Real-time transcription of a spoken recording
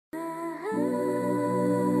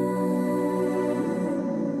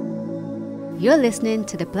You're listening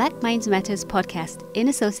to the Black Minds Matters podcast in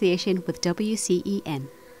association with WCEN.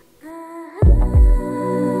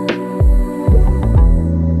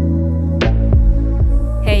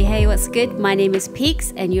 Hey, what's good? My name is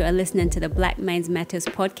Peaks, and you are listening to the Black Minds Matters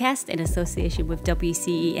podcast in association with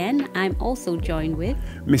WCEN. I'm also joined with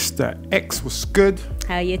Mr. X. What's good?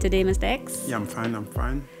 How are you today, Mr. X? Yeah, I'm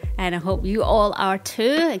fine. And I hope you all are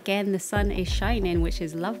too. Again, the sun is shining, which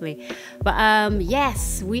is lovely. But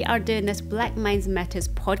yes, we are doing this Black Minds Matters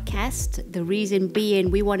podcast. The reason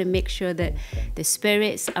being, we want to make sure that the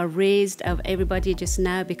spirits are raised of everybody just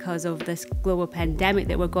now because of this global pandemic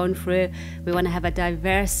that we're going through. We want to have a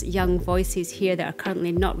diverse young voices here that are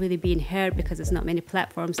currently not really being heard because there's not many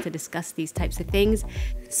platforms to discuss these types of things.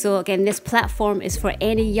 So again, this platform is for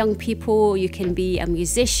any young people. You can be a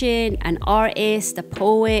musician, an artist, a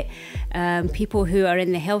poet, people who are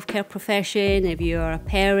in the healthcare profession, if you're a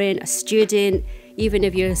parent, a student, even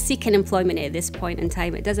if you're seeking employment at this point in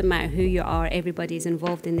time, it doesn't matter who you are, everybody's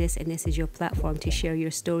involved in this, and this is your platform to share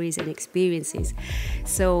your stories and experiences.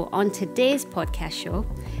 So on today's podcast show,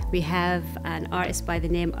 we have an artist by the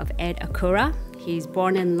name of Ed Accura. He's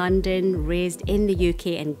born in London, raised in the UK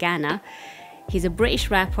and Ghana. He's a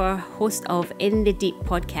British rapper, host of In the Deep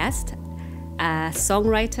podcast, a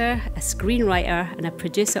songwriter, a screenwriter, and a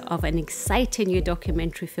producer of an exciting new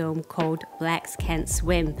documentary film called Blacks Can't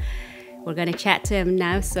Swim. We're going to chat to him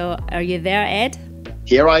now. So are you there, Ed?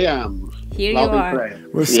 Here I am. Here you are.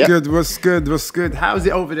 What's good? How's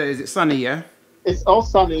it over there? Is it sunny, yeah? It's all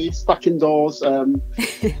sunny, stuck indoors. Yeah,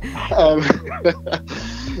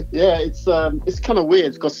 it's kind of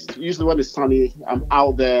weird because usually when it's sunny, I'm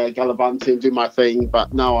out there gallivanting, doing my thing.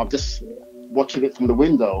 But now I'm just watching it from the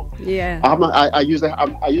window. Yeah. I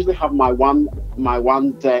usually have my one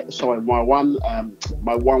walk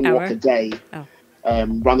a day.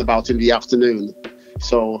 Run about in the afternoon.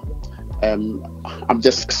 So I'm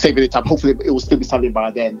just saving it up. Hopefully it will still be sunny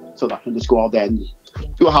by then, so that I can just go out there and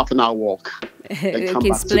do a half an hour walk. You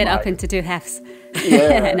can split up into two halves.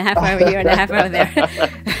 Yeah. And a half hour here and a half hour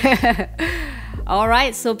there. All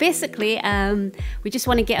right, so basically, we just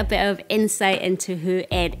want to get a bit of insight into who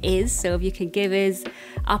Ed is. So if you can give us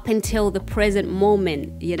up until the present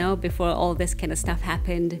moment, you know, before all this kind of stuff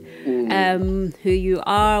happened, who you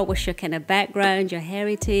are, what's your kind of background, your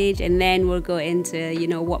heritage, and then we'll go into, you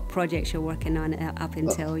know, what projects you're working on up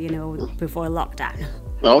until, you know, before lockdown.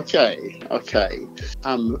 Okay.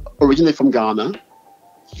 I'm originally from Ghana.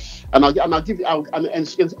 And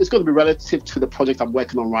it's going to be relative to the project I'm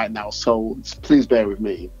working on right now, so please bear with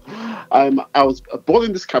me. I was born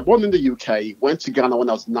in the UK, went to Ghana when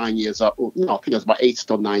I was 9 years old. No, I think I was about 8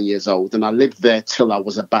 or 9 years old, and I lived there till I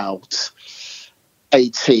was about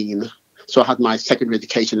 18. So I had my secondary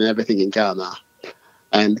education and everything in Ghana,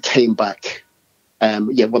 and came back.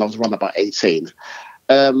 When I was around about 18.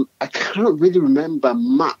 I can't really remember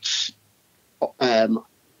much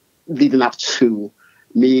leading up to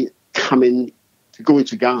me going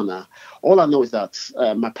to Ghana. All I know is that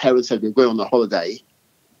my parents had been going on a holiday,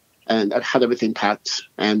 and I had everything packed,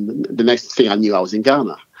 and the next thing I knew, I was in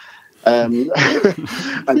Ghana.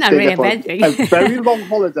 It's not really a bad thing. A very long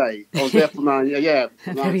holiday. I was there for 9 years. Yeah,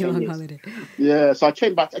 a very long holiday. Yeah, so I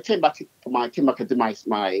came back and did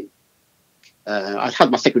I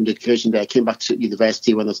had my secondary education there. I came back to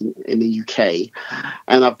university when I was in the UK,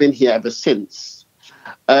 and I've been here ever since.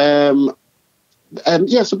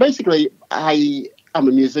 So basically, I'm a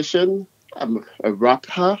musician, I'm a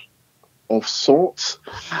rapper of sorts,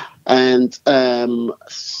 and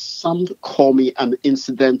some call me an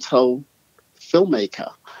incidental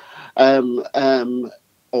filmmaker,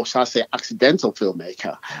 or shall I say accidental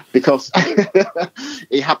filmmaker, because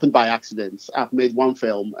it happened by accident. I've made one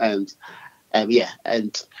film, and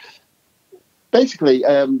basically,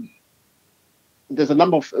 there's a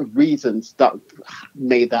number of reasons that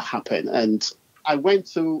made that happen, and I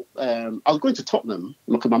was going to Tottenham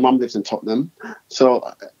because my mum lives in Tottenham.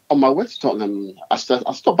 So on my way to Tottenham, I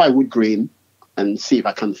stopped by Wood Green and see if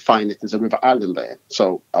I can find it. There's a River Island there.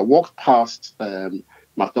 So I walked past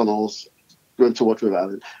McDonald's, going towards River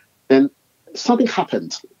Island. Then something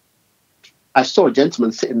happened. I saw a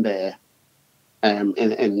gentleman sitting there, a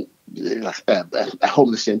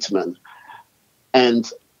homeless gentleman.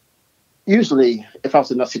 And usually, if I was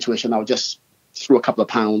in that situation, I would just through a couple of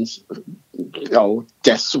pounds,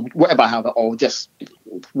 just whatever I have, or just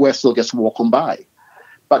still just walk on by.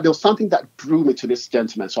 But there was something that drew me to this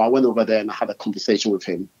gentleman, so I went over there and I had a conversation with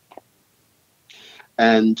him.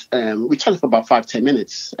 And we chatted for about 5-10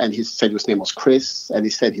 minutes, and he said his name was Chris, and he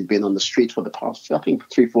said he'd been on the street for the past, I think,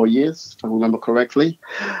 3-4 years, if I remember correctly.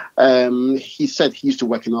 He said he used to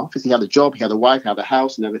work in an office. He had a job, he had a wife, he had a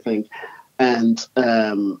house and everything. And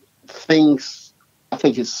I think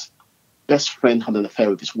his best friend had an affair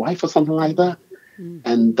with his wife or something like that.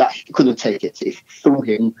 And that he couldn't take it. It threw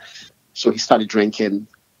him. So he started drinking,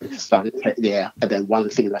 and then one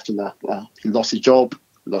thing left him there. He lost his job,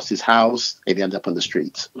 lost his house, and he ended up on the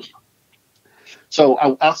streets. So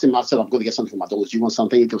I asked him, I said, I'm going to get something for my daughter. Do you want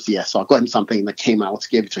something? He goes, yes. So I got him something that came out,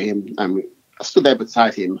 gave it to him, and I stood there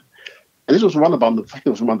beside him. And this was around about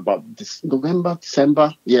this November,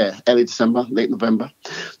 December. Yeah, early December, late November.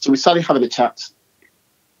 So we started having a chat.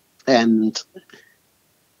 And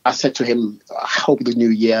I said to him, I hope the new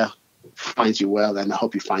year finds you well, and I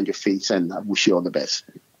hope you find your feet, and I wish you all the best.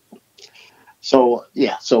 So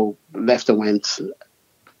left and went.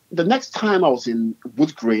 The next time I was in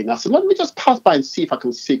Wood Green, I said, let me just pass by and see if I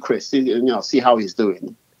can see Chris, see how he's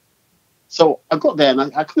doing. So I got there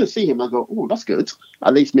and I couldn't see him. I go, oh, that's good.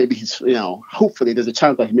 At least maybe he's, hopefully there's a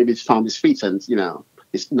chance that maybe he's found his feet and,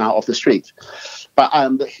 he's now off the street. But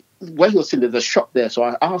when he was sitting, there's a shop there. So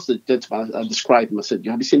I asked the gentleman, I described him. I said,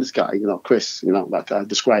 have you seen this guy, Chris? I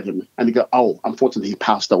described him. And he go, oh, unfortunately, he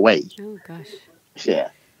passed away. Oh, gosh. Yeah.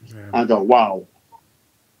 I go, wow,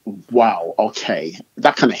 okay.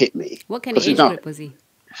 That kind of hit me. What kind of age group was he?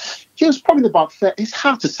 He was probably about, it's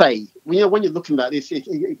hard to say. When you're looking at this,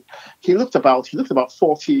 he looked about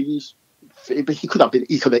 40, but he could have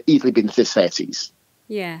easily been in his 30s.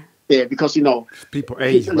 Yeah. Yeah, because, people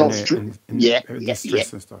age when they're in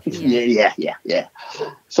stress and stuff. Yeah.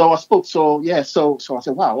 So I spoke, so I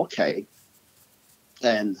said, wow, okay.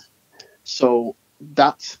 And so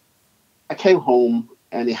that, I came home,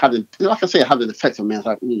 and it had, like I say, it had an effect on me. I was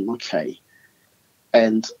like, okay.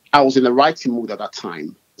 And I was in a writing mood at that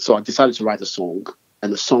time. So I decided to write a song.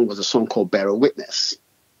 And the song was a song called Bear Witness.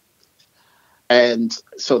 And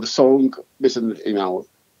so the song is an,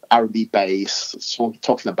 R&B based song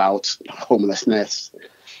talking about homelessness.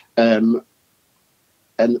 And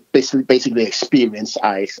basically experience,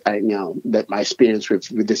 that my experience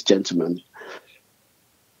with this gentleman.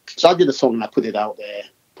 So I did a song and I put it out there.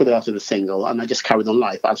 Put it out as a single, and I just carried on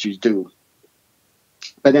life as you do.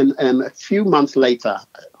 But then a few months later,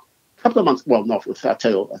 a couple of months, well, no, I'll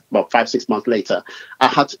tell you, about 5-6 months later, I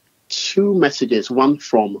had 2 messages, one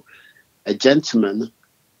from a gentleman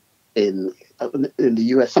in the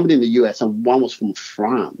US, somebody in the US, and one was from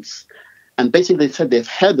France. And basically they said they've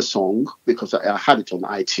heard the song, because I had it on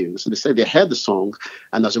iTunes. So they said they heard the song,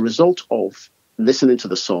 and as a result of listening to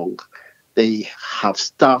the song, they have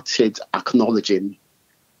started acknowledging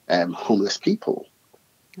homeless people.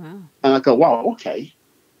 Wow. And I go, wow, okay.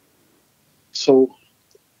 So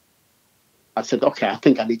I said, okay, I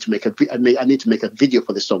think I need to make a video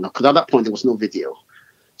for this song, because at that point there was no video.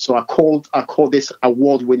 So I called this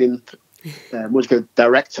award-winning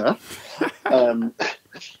director. Where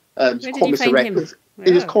did you find him?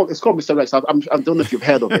 It's called Mr. Rex. I don't know if you've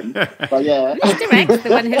heard of him, but yeah. Mr. Rex, the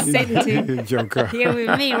one who's sitting here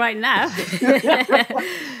with me right now.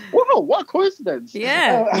 Wow, what a coincidence!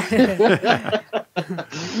 Yeah.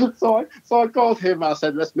 So I called him. I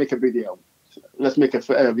said, "Let's make a video. Let's make a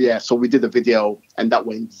So we did the video, and that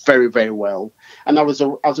went very, very well. And as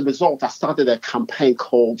a result, I started a campaign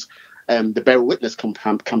called the Bear Witness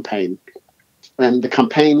campaign. And the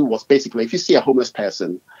campaign was basically, if you see a homeless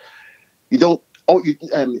person, you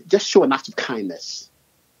just show an act of kindness,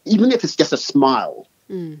 even if it's just a smile.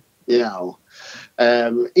 Even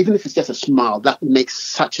if it's just a smile, that makes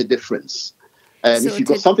such a difference. And if you've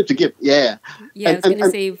got something to give, I was going to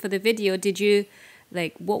say, for the video, did you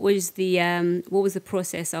what was the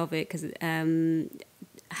process of it? Because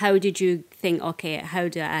how did you think, okay, how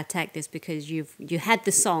do I attack this? Because you had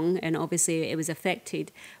the song, and obviously it was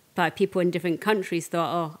affected by people in different countries.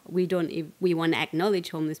 Thought, we want to acknowledge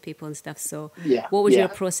homeless people and stuff. So what was your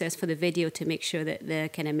process for the video to make sure that the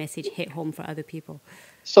kind of message hit home for other people?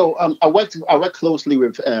 So I worked closely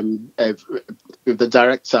with the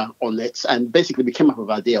director on it, and basically we came up with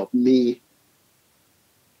the idea of me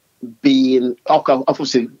being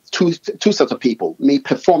obviously two sets of people: me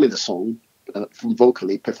performing the song,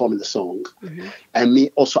 vocally performing the song, and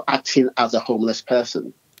me also acting as a homeless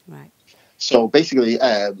person. Right. So basically,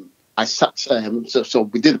 I sat. So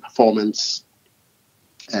we did a performance.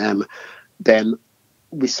 Then the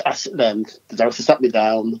director sat me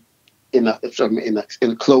down in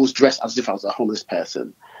a clothes dress as if I was a homeless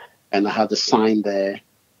person, and I had a sign there,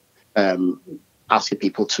 asking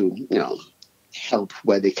people to help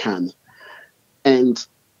where they can, and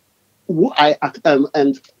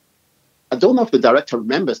I don't know if the director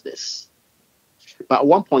remembers this, but at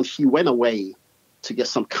one point he went away to get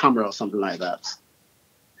some camera or something like that.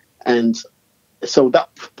 And so that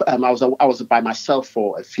I was by myself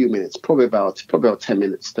for a few minutes, probably about 10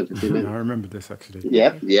 minutes, 10, 15 minutes. I remember this actually.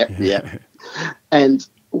 Yeah. And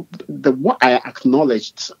what I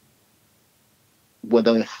acknowledged were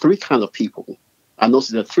the three kind of people. I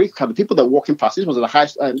noticed the three kind of people that were walking past. This was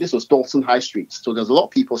this was Dalton High Street, so there's a lot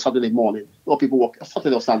of people Saturday morning. A lot of people walking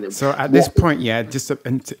Saturday or Sunday. So at this point, just to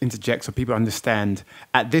interject so people understand,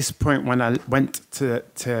 at this point when I went to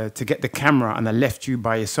get the camera and I left you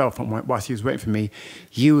by yourself and whilst he was waiting for me,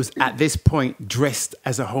 you was at this point dressed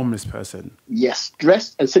as a homeless person. Yes,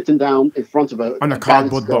 dressed and sitting down in front of on a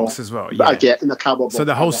cardboard box as well. Yeah, in a cardboard box. So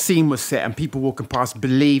the whole scene was set, and people walking past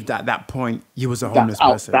believed at that point you was a homeless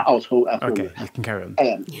person. That I was homeless. Okay, you can carry on.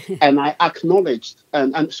 And I acknowledged,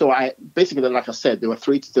 and so I basically, like I said, there were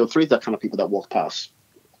three that kind of people that walked past.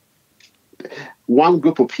 One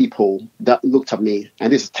group of people that looked at me,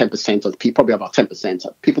 and this is 10% of people, probably about 10%,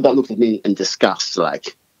 people that looked at me in disgust,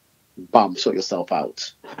 like, bum, sort yourself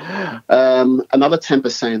out. Another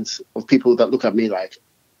 10% of people that look at me like,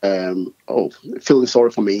 feeling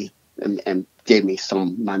sorry for me, and gave me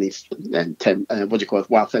some money and 10, what do you call it?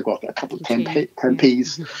 Well, I got a couple of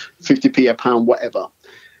 10p's, 50p a pound, whatever.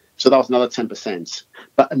 So that was another 10%.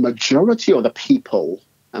 But a majority of the people,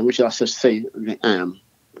 and which I should say,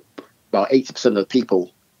 about 80% of the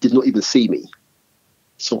people did not even see me.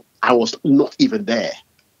 So I was not even there.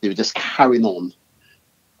 They were just carrying on,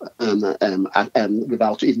 and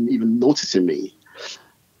without even noticing me.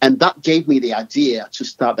 And that gave me the idea to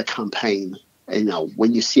start the campaign. You know,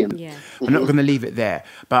 when you see him. Yeah. We're not going to leave it there,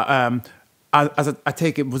 but as I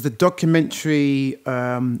take it, was the documentary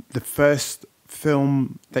the first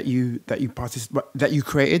film that you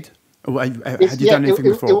created? Or had you done anything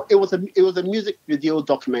before? It was a music video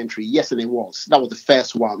documentary. Yes, and it was. That was the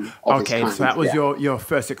first one. Okay, so that was your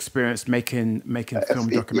first experience making film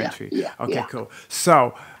documentary. Okay, cool.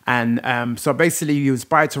 So so basically, you was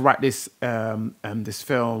inspired to write this this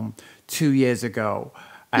film 2 years ago,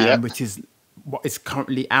 which is what is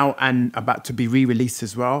currently out and about to be re-released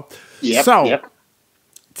as well.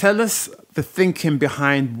 Tell us the thinking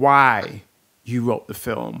behind why you wrote the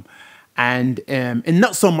film, and in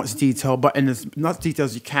not so much detail, but in as much detail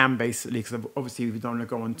as you can, basically, because obviously we don't want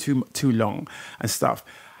to go on too long and stuff.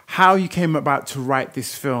 How you came about to write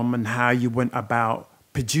this film and how you went about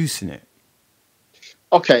producing it.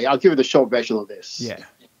 Okay, I'll give you the short version of this. Yeah.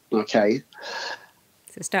 Okay.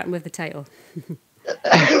 So starting with the title.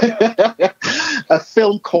 A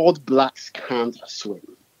film called Blacks Can't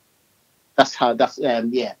Swim.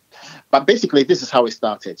 But basically, this is how it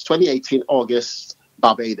started. 2018 August,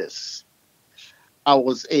 Barbados. I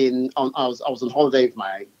was on holiday with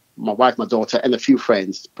my wife, my daughter, and a few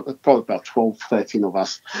friends, probably about 12, 13 of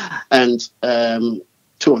us, and 2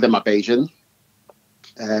 of them are Bayesian.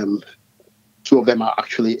 2 of them are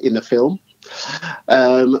actually in the film.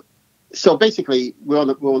 So basically, we're on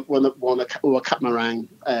a catamaran,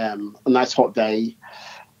 a nice hot day,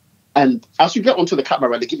 and as you get onto the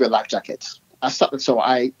catamaran, they give you a life jacket. I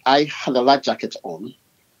had a life jacket on,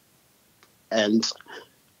 and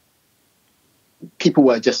people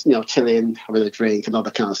were just chilling, having a drink, and all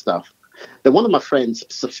that kind of stuff. Then one of my friends,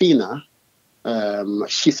 Safina,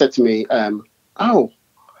 she said to me, "Oh,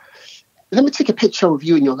 let me take a picture of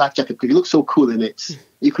you in your life jacket because you look so cool in it.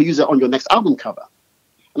 You could use it on your next album cover."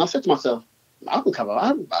 And I said to myself, album cover?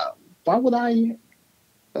 Why would I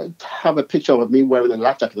have a picture of me wearing a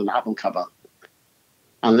life jacket on an album cover?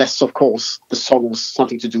 Unless, of course, the song was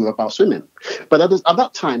something to do about swimming. But at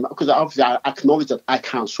that time, because obviously I acknowledge that I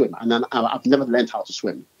can't swim, and then I've never learned how to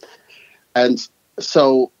swim. And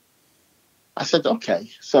so I said, okay,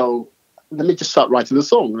 so let me just start writing the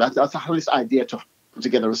song. I had this idea to put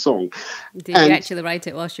together a song. Did you actually write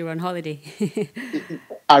it whilst you were on holiday?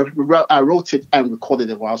 I wrote it and recorded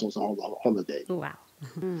it while I was on holiday. Oh, wow.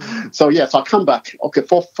 So I come back. Okay,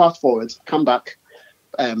 fast forward, come back,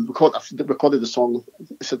 recorded the song.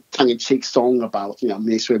 It's a tongue-in-cheek song about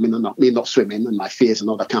me swimming and me not swimming and my fears and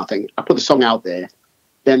all that kind of thing. I put the song out there.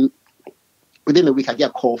 Then within a week, I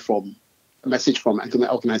get a message from an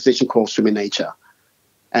organization called Swimming Nature.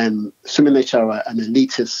 And Swimming Nature are an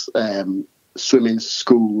elitist swimming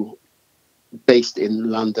school based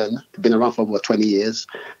in London. They've been around for over 20 years,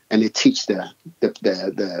 and they teach the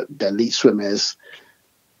elite swimmers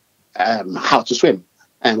how to swim,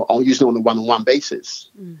 and usually on a one-on-one basis.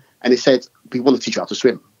 And they said, "We want to teach you how to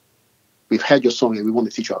swim. We've heard your song, and we want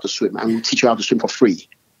to teach you how to swim, and we'll teach you how to swim for free."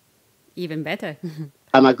 Even better.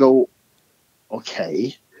 And I go,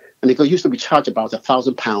 okay. And they go, used to be charged about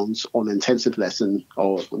 £1,000 on an intensive lesson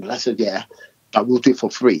or lesson, yeah, but we'll do it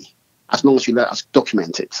for free as long as you let us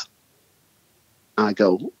document it. And I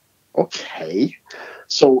go, okay.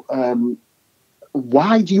 So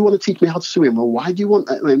why do you want to teach me how to swim? Or why do you want?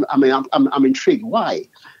 I'm intrigued. Why?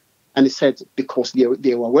 And he said because they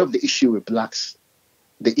were aware of the issue with blacks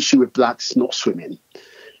not swimming,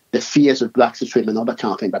 the fears of blacks to swim and all that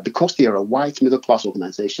kind of thing. But because they are a white middle class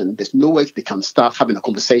organization, there's no way they can start having a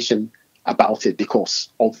conversation about it because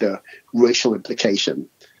of the racial implication.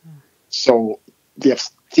 So they have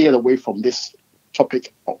steered away from this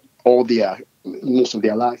topic most of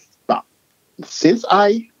their life. But since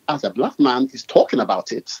I, as a black man, is talking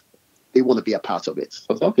about it, they want to be a part of it.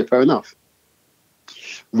 So I thought, okay, fair enough.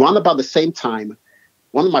 Around about the same time,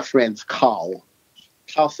 one of my friends, Carl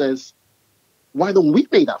says, why don't we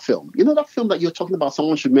make that film? You know that film that you're talking about,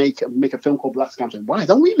 someone should make a film called Black Scandal. Why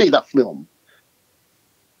don't we make that film?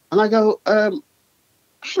 And I go, I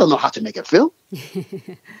don't know how to make a film.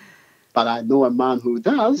 But I know a man who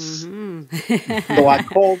does. Mm-hmm. So I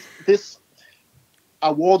called this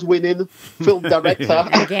award-winning film director.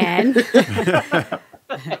 Again.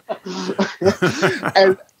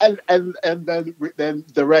 and then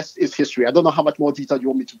the rest is history. I don't know how much more detail you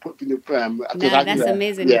want me to put in the that's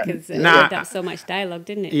amazing because it filled up so much dialogue,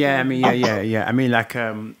 didn't it? Yeah, I mean, yeah. I mean, like,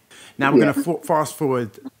 now we're going to fast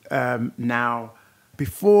forward. Now,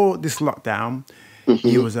 before this lockdown,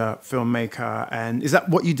 you was a filmmaker, and is that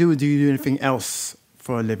what you do? Or do you do anything else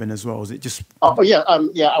for a living as well? Is it just?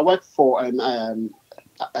 I work for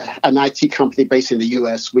an IT company based in the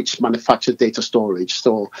US which manufactures data storage.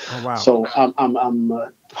 So, I'm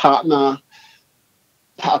a partner,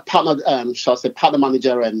 shall I say, partner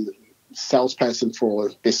manager and salesperson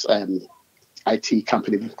for this IT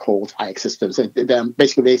company called IX Systems. And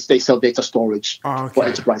basically, they sell data storage for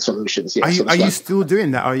enterprise solutions. Yeah, are you still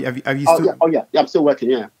doing that? Have you still? Yeah, I'm still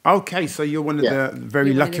working. Yeah. Okay, so you're one of the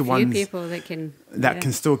very lucky ones people that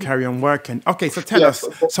can still carry on working. Okay, so tell us.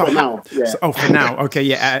 For now. Yeah. For now. Okay,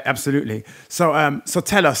 yeah, absolutely. So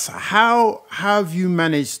tell us, how have you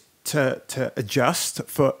managed to adjust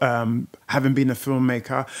for having been a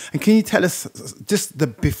filmmaker, and can you tell us just the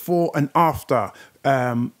before and after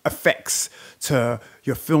effects to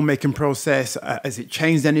your filmmaking process? Has it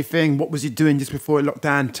changed anything? What was you doing just before it locked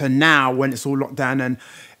down to now when it's all locked down? And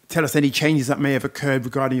tell us any changes that may have occurred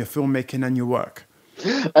regarding your filmmaking and your work.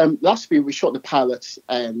 Last week we shot the pilot,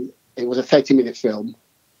 and it was a 30-minute film.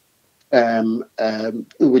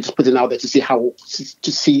 We just put it out there to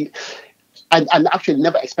see. I actually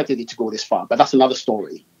never expected it to go this far, but that's another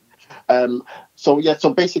story. So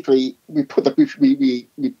basically, we put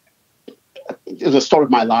it was a story of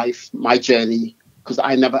my life, my journey, because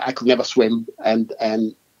I could never swim, and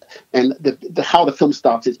how the film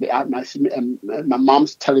started. My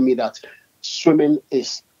mom's telling me that swimming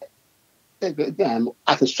is I can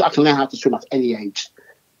learn how to swim at any age.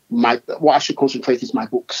 What I should concentrate is my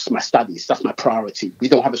books, my studies. That's my priority. We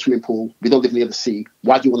don't have a swimming pool. We don't live near the sea.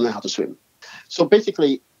 Why do you want to learn how to swim? So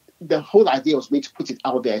basically, the whole idea was me to put it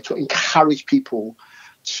out there to encourage people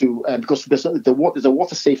to, because there's a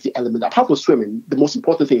water safety element. Apart from swimming, the most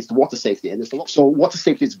important thing is the water safety. And so water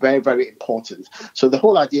safety is very, very important. So the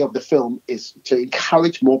whole idea of the film is to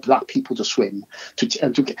encourage more black people to swim, to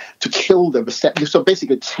kill the perception. So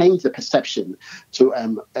basically change the perception to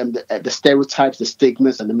the stereotypes, the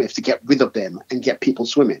stigmas and the myths, to get rid of them and get people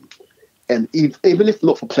swimming. And even if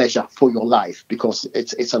not for pleasure, for your life, because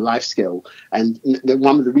it's a life skill. And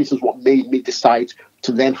one of the reasons what made me decide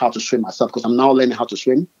to learn how to swim myself, because I'm now learning how to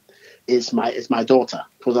swim, is my daughter.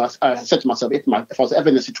 Because I said to myself, if I was ever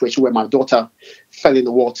in a situation where my daughter fell in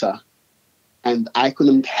the water and I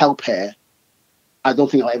couldn't help her, I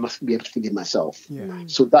don't think I'll ever be able to forgive myself. Yeah.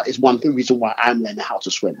 So that is one reason why I'm learning how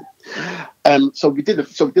to swim. So we did the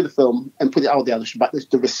film and put it out there. But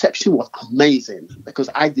the reception was amazing because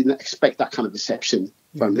I didn't expect that kind of reception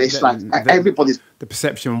from this. Everybody's the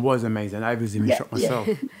perception was amazing. I was even shocked myself.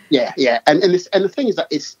 Yeah. And the thing is that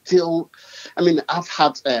it's still. I mean, I've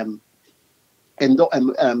had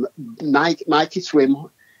Nike Swim,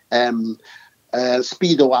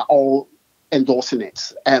 Speedo are all endorsing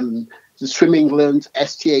it. The Swim England,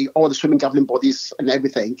 STA, all the swimming governing bodies and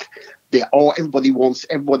everything, everybody wants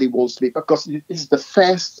to be, because it's the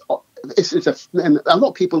first. And a lot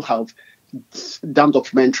of people have done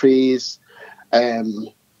documentaries,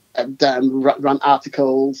 run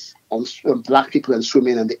articles on black people and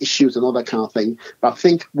swimming and the issues and all that kind of thing. But I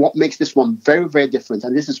think what makes this one very, very different,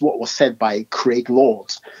 and this is what was said by Craig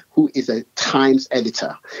Lord, who is a Times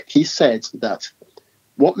editor. He said that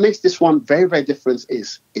what makes this one very, very different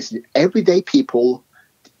is everyday people,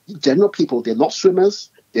 general people. They're not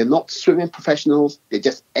swimmers, They're not swimming professionals. They're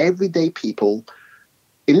just everyday people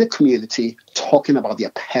in the community talking about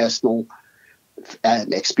their personal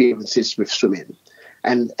experiences with swimming.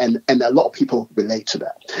 And a lot of people relate to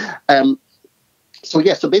that. So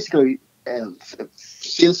basically,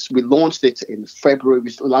 since we launched it in February,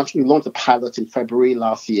 we launched the pilot in February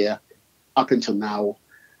last year, up until now,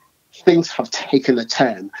 things have taken a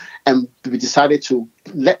turn, and we decided to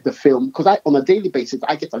let the film, because on a daily basis,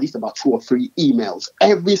 I get at least about 2 or 3 emails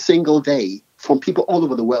every single day from people all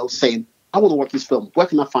over the world saying, I want to watch this film, where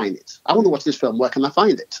can I find it? I want to watch this film, where can I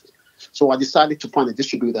find it? So I decided to find a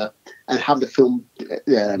distributor and have the film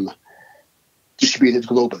distributed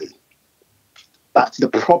globally. But the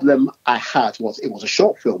problem I had was it was a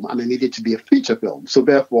short film and it needed to be a feature film. So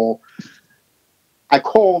therefore, I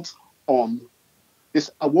called on this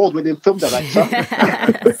award-winning film director.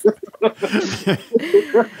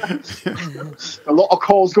 A lot of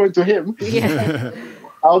calls going to him. Yeah.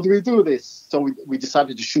 How do we do this? So we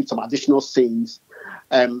decided to shoot some additional scenes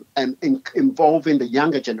involving the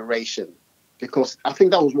younger generation, because I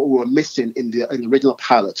think that was what we were missing in the original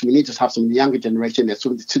pilot. We need to have some younger generation there to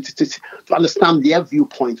understand their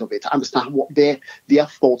viewpoint of it, to understand what their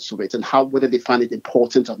thoughts of it, and whether they find it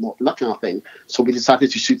important or not, that kind of thing. So we decided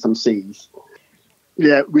to shoot some scenes.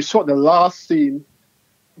 Yeah, we shot the last scene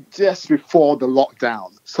just before the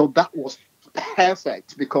lockdown. So that was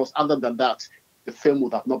perfect, because other than that, the film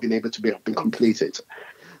would have not been able to have been completed.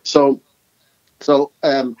 So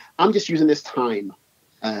I'm just using this time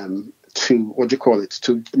to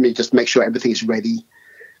just make sure everything is ready.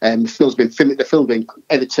 The film's been filmed, the film's been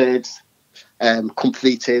edited,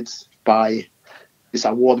 completed by this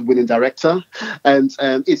award-winning director, and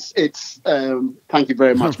it's thank you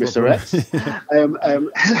very much, Mr. X.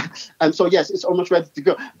 And so yes, it's almost ready to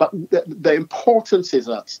go. But the importance is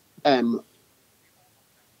that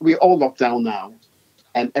we're all locked down now,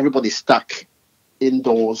 and everybody's stuck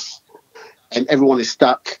indoors, and everyone is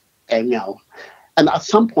stuck, and at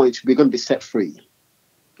some point we're going to be set free,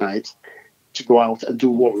 right, to go out and do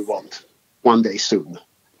what we want one day soon.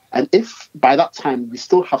 And if by that time we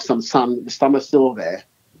still have some sun, the summer's still there,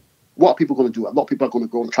 what are people going to do? A lot of people are going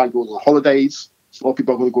to go and try and go on holidays. A lot of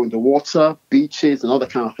people are going to go in the water, beaches, and all that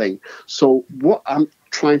kind of thing. So what I'm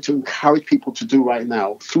trying to encourage people to do right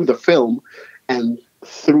now through the film and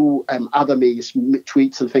through other means,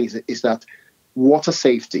 tweets and things, is that water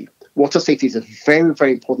safety. Water safety is a very,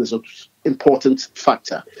 very important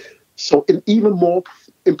factor. So even more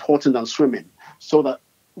important than swimming. So that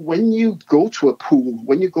when you go to a pool,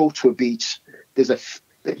 when you go to a beach, there's a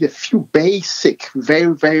few basic,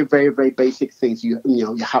 very, very, very, very basic things you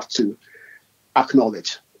have to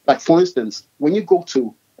acknowledge. Like, for instance, when you go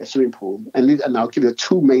to a swimming pool, and I'll give you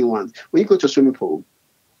 2 main ones. When you go to a swimming pool,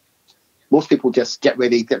 most people just get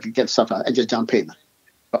ready, get stuff out, and just jump in.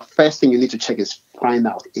 But first thing you need to check is find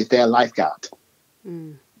out if they're a lifeguard.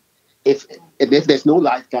 Mm. If there's no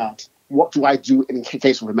lifeguard, what do I do in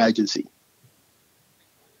case of emergency?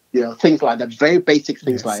 Things like that, very basic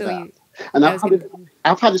things like that. And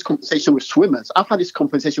I've had this conversation with swimmers. I've had this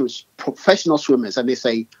conversation with professional swimmers, and they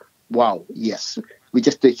say, wow, yes, we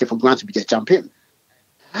just take it for granted, we just jump in.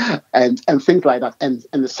 And things like that. And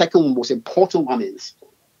the second most important one is,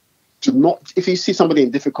 if you see somebody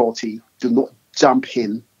in difficulty, do not jump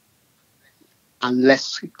in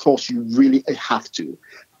unless, of course, you really have to.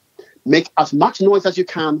 Make as much noise as you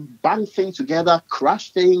can, bang things together,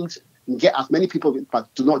 crash things, and get as many people in,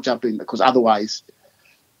 but do not jump in, because otherwise,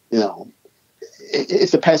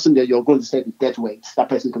 it's the person that you're going to say dead weight. That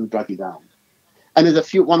person's going to drag you down. And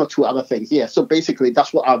there's one or two other things. Yeah, so basically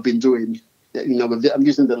that's what I've been doing. I'm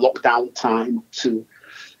using the lockdown time to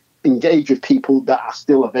engage with people that are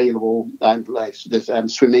still available, and like there's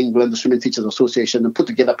Swim England, the Swimming Teachers Association, and put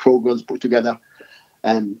together programs,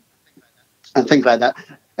 and things like that.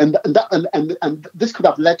 And this could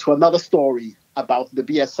have led to another story about the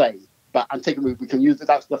BSA, but we can use it.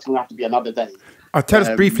 That's going to have to be another day. Tell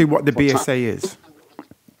us briefly what the BSA is.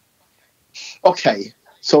 Okay,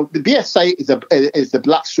 so the BSA is the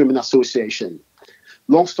Black Swimming Association.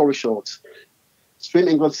 Long story short, Swim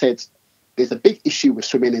England said there's a big issue with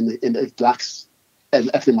swimming in the blacks and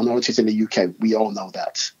ethnic minorities in the UK. We all know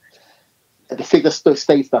that. The figure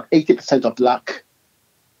states that 80% of black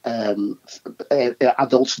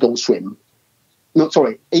adults don't swim. No,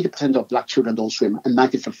 sorry, 80% of black children don't swim, and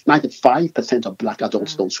 95% of black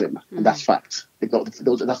adults don't swim, and that's fact. That's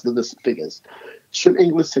the figures. Swim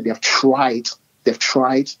England said they've tried to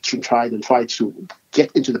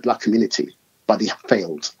get into the black community, but they have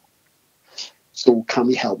failed. So can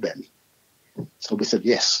we help them? So we said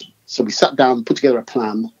yes. So we sat down, put together a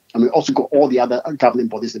plan And we also got all the other governing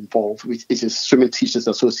bodies involved, which is the Swimming Teachers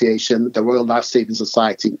Association, the Royal Life Saving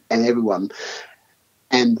Society, and everyone.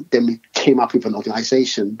 And then we came up with an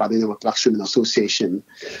organization by the name of Black Swimming Association.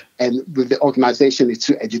 And with the organization is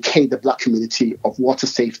to educate the Black community of water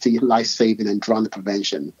safety, life saving, and drowning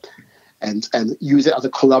prevention, and use it as a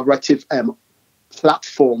collaborative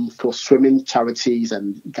platform for swimming charities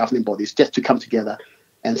and governing bodies just to come together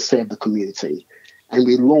and serve the community. And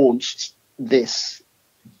we launched this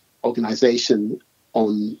organization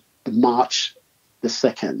on March the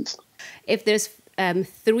 2nd. If there's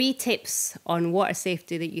 3 tips on water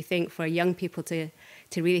safety that you think for young people to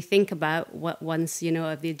really think about once,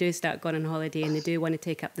 if they do start going on holiday and they do want to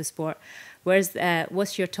take up the sport,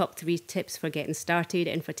 what's your top 3 tips for getting started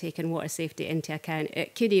and for taking water safety into account?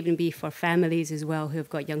 It could even be for families as well who've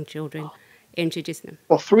got young children. Introduce them.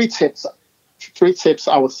 Well, 3 tips. 3 tips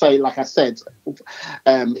I would say, like I said,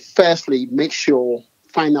 firstly,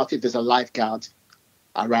 find out if there's a lifeguard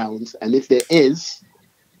around, and if there is,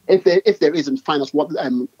 if there isn't, find out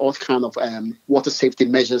what kind of water safety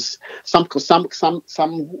measures. Some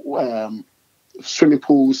swimming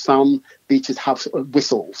pools, some beaches have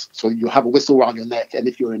whistles, so you have a whistle around your neck, and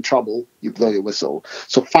if you're in trouble, you blow your whistle.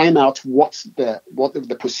 So find out what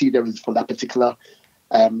the procedure is for that particular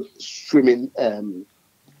swimming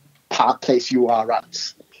park place you are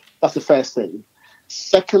at. That's the first thing.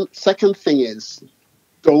 Second thing is,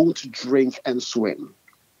 don't drink and swim.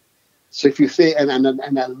 So if you say, and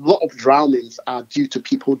a lot of drownings are due to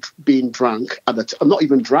people being drunk, not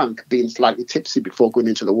even drunk, being slightly tipsy before going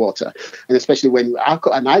into the water, and especially when you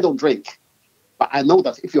alcohol. And I don't drink, but I know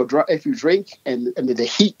that if you drink and the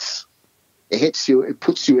heat, it hits you, it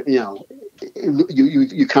puts you, you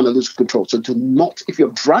kind of lose control. So do not, if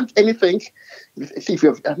you've drunk anything, if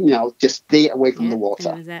you've, just stay away from the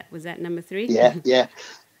water. Was that number 3? Yeah.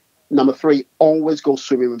 Number 3, always go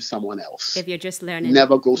swimming with someone else. If you're just learning.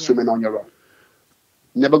 Never go swimming on your own.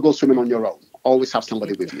 Never go swimming on your own. Always have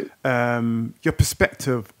somebody with you. Your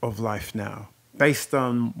perspective of life now, based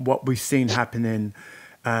on what we've seen happening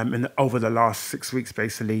over the last 6 weeks,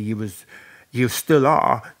 basically, you still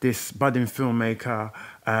are this budding filmmaker,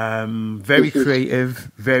 very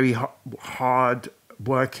creative, very hard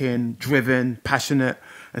working, driven, passionate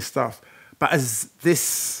and stuff. But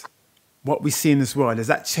what we see in this world, does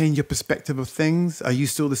that change your perspective of things? Are you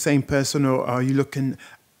still the same person, or are you looking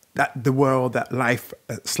at the world, at life,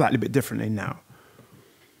 slightly bit differently now?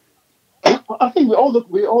 I think we all look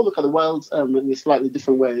at the world in a slightly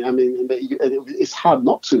different way. I mean, it's hard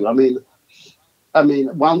not to. I mean,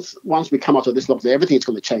 once we come out of this lockdown, everything is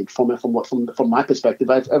going to change. From my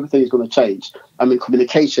perspective, everything is going to change. I mean,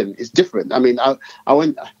 communication is different. I mean,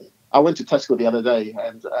 I went to Tesco the other day,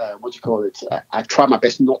 and I tried my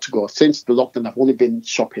best not to go. Since the lockdown, I've only been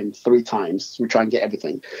shopping 3 times to try and get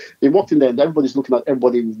everything. We walked in there, and everybody's looking at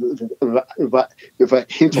everybody with a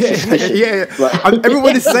hint of suspicion. Yeah. Right?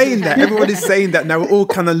 Everyone is saying that. Everyone is saying that. Now we're all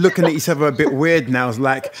kind of looking at each other a bit weird now. It's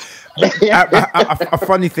like a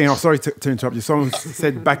funny thing. I'm sorry to interrupt you. Someone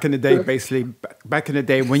said back in the day, when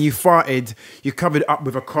you farted, you covered it up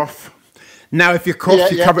with a cough. Now, if you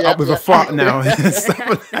cough, you cover it up with a fart now. That's such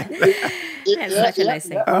a nice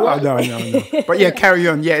thing. Oh, no. But yeah, carry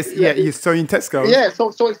on. Yes, you're so in Tesco. Yeah, so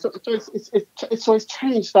it's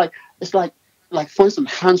changed. It's like for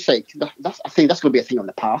instance, handshake. I think that's going to be a thing of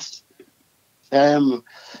the past. And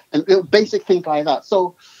basic things like that.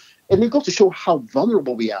 So, and it goes to show how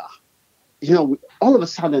vulnerable we are. All of a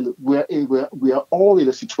sudden, we are all in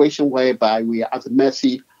a situation whereby we are at the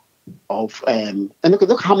mercy of and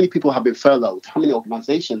look how many people have been furloughed, how many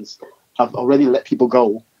organizations have already let people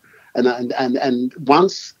go, and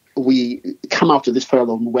once we come out of this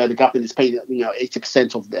furlough where the government is paying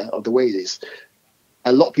 80% of the wages,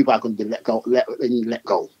 a lot of people are going to be let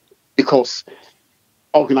go because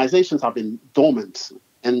organizations have been dormant,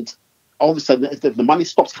 and all of a sudden if the money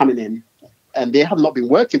stops coming in, and they have not been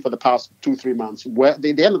working for the past 2-3 months, where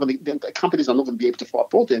the companies are not going to be able to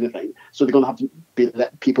afford anything, so they're going to have to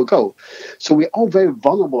let people go. So we're all very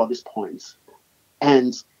vulnerable at this point,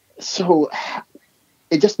 and so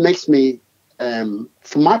it just makes me, from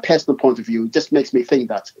my personal point of view, it just makes me think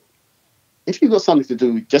that if you've got something to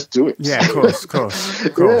do, just do it. Yeah, of course.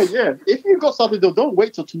 Yeah. If you've got something to do, don't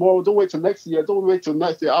wait till tomorrow. Don't wait till next year. Don't wait till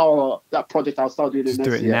next year. Oh, that project I'll start doing it next year.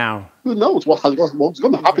 Just do it now. Who knows what's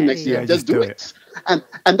going to happen next year? Just do it. And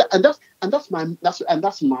that's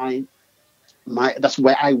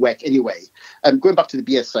where I work anyway. And going back to the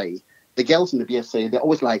BSA, the girls in the BSA, they're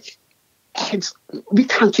always like, "Kids, we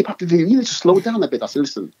can't keep up with you. You need to slow down a bit." I said,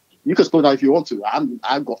 "Listen, You can slow down if you want to.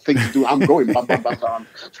 I've got things to do. I'm going. Bam, bam, bam, bam.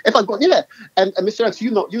 If I go, yeah. And Mr. X,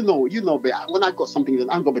 you know. But when I got something,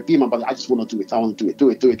 then I'm going to be my brother. I just want to do it. I want to do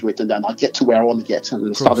it, and then I'll get to where I want to get, and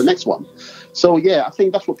then start the next one. So yeah, I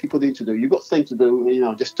think that's what people need to do. You've got things to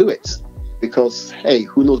do. Just do it. Because hey,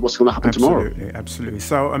 who knows what's going to happen tomorrow? Absolutely.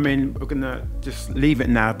 So I mean, we're going to just leave it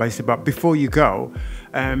now, basically. But before you go,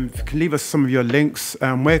 if you can leave us some of your links.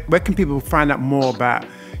 Where can people find out more about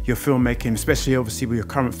your filmmaking, especially obviously with your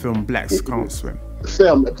current film, Blacks Can't Swim?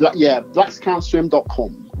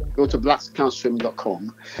 Blackscan'tswim.com. Go to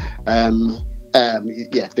blackscan'tswim.com.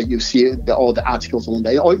 That you see all the articles on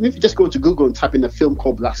there. Or even if you just go to Google and type in a film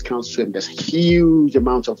called Blacks Can't Swim, there's a huge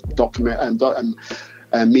amount of document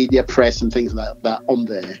and media press and things like that on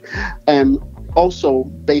there. Also,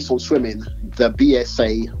 based on swimming, the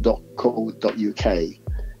bsa.co.uk.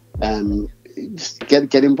 Just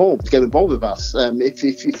get involved. Get involved with us.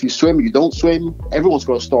 If you swim, you don't swim. Everyone's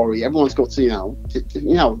got a story. Everyone's got to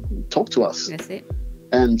talk to us. That's it.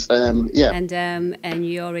 And and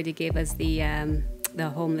you already gave us the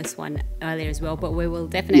homeless one earlier as well. But we will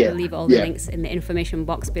definitely leave all the links in the information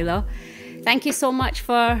box below. Thank you so much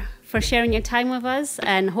for sharing your time with us,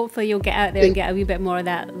 and hopefully you'll get out there and get a wee bit more of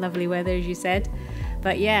that lovely weather, as you said.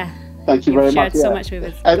 But yeah, thank you very much. Shared so much with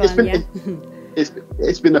us.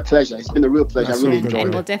 It's been a pleasure. It's been a real pleasure. I really enjoyed it.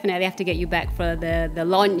 And we'll definitely have to get you back for the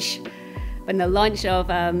launch. When the launch of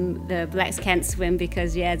the Blacks Can't Swim,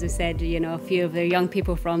 because as we said, a few of the young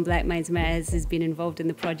people from Blackmindsmatter has been involved in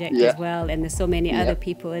the project as well, and there's so many other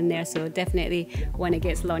people in there. So definitely, when it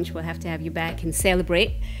gets launched, we'll have to have you back and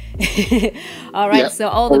celebrate. All right. So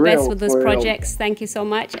all the best with those projects. Thank you so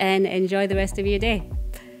much, and enjoy the rest of your day.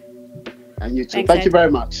 And you too. Thanks, Thank you very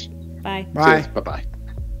much. Bye. Bye. Bye. Bye.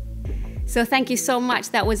 So thank you so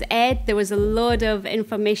much. That was Ed. There was a load of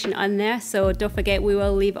information on there. So don't forget, we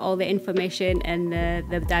will leave all the information in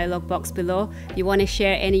the dialogue box below. If you want to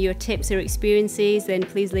share any of your tips or experiences, then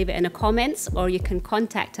please leave it in the comments, or you can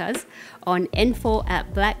contact us on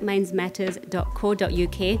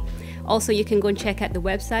info@blackmindsmatters.co.uk. Also, you can go and check out the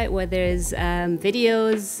website where there's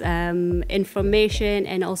videos, information,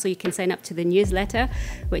 and also you can sign up to the newsletter,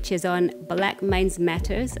 which is on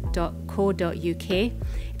blackmindsmatters.co.uk.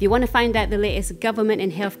 If you want to find out the latest government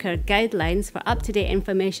and healthcare guidelines for up-to-date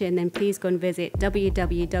information, then please go and visit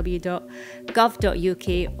www.gov.uk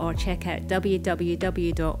or check out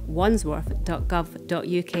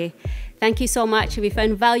www.wandsworth.gov.uk. Thank you so much. If you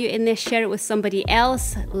found value in this, share it with somebody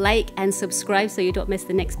else, like and subscribe so you don't miss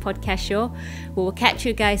the next podcast show. We will catch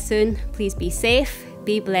you guys soon. Please be safe,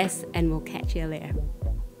 be blessed, and we'll catch you later.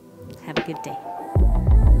 Have a good day.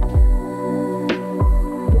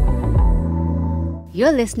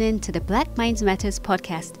 You're listening to the Black Minds Matters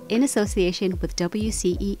podcast in association with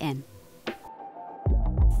WCEN.